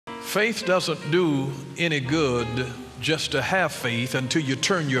Faith doesn't do any good just to have faith until you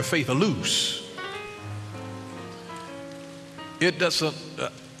turn your faith loose. It doesn't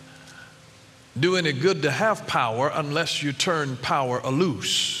do any good to have power unless you turn power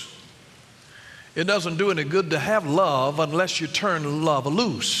loose. It doesn't do any good to have love unless you turn love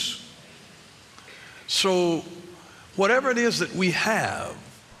loose. So whatever it is that we have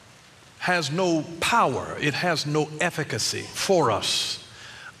has no power, it has no efficacy for us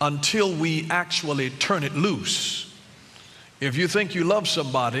until we actually turn it loose. If you think you love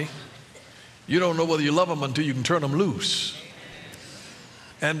somebody, you don't know whether you love them until you can turn them loose.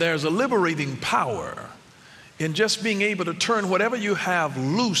 And there's a liberating power in just being able to turn whatever you have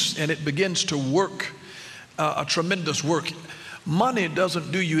loose, and it begins to work a tremendous work. Money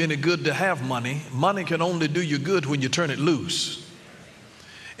doesn't do you any good to have money. Money can only do you good when you turn it loose.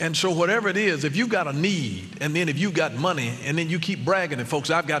 And so whatever it is, if you've got a need, and then if you've got money, and then you keep bragging to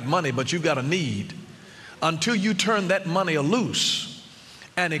folks, I've got money, but you've got a need, until you turn that money loose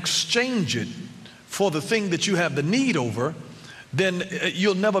and exchange it for the thing that you have the need over, then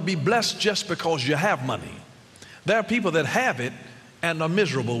you'll never be blessed just because you have money. There are people that have it and are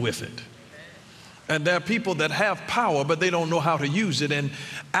miserable with it. And there are people that have power, but they don't know how to use it. And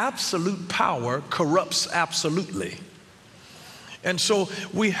absolute power corrupts absolutely. And so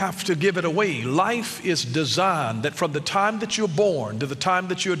we have to give it away. Life is designed that from the time that you're born to the time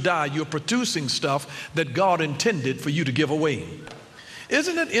that you die, you're producing stuff that God intended for you to give away.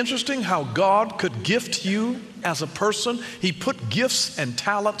 Isn't it interesting how God could gift you as a person? He put gifts and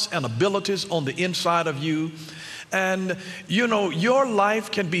talents and abilities on the inside of you. And you know, your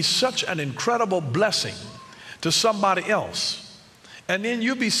life can be such an incredible blessing to somebody else. And then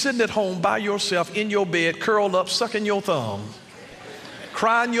you'll be sitting at home by yourself in your bed, curled up, sucking your thumb,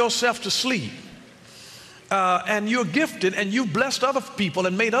 crying yourself to sleep. And you're gifted and you've blessed other people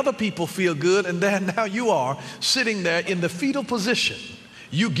and made other people feel good. And then now you are sitting there in the fetal position.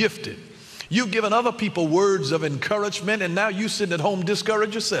 You gifted. You've given other people words of encouragement, and now you sitting at home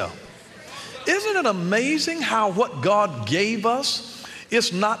discouraged yourself. Isn't it amazing how what God gave us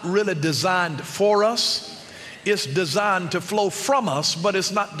is not really designed for us? It's designed to flow from us, but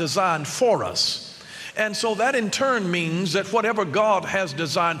it's not designed for us. And so that in turn means that whatever God has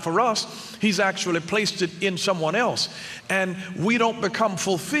designed for us, He's actually placed it in someone else. And we don't become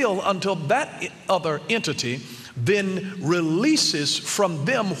fulfilled until that other entity then releases from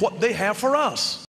them what they have for us.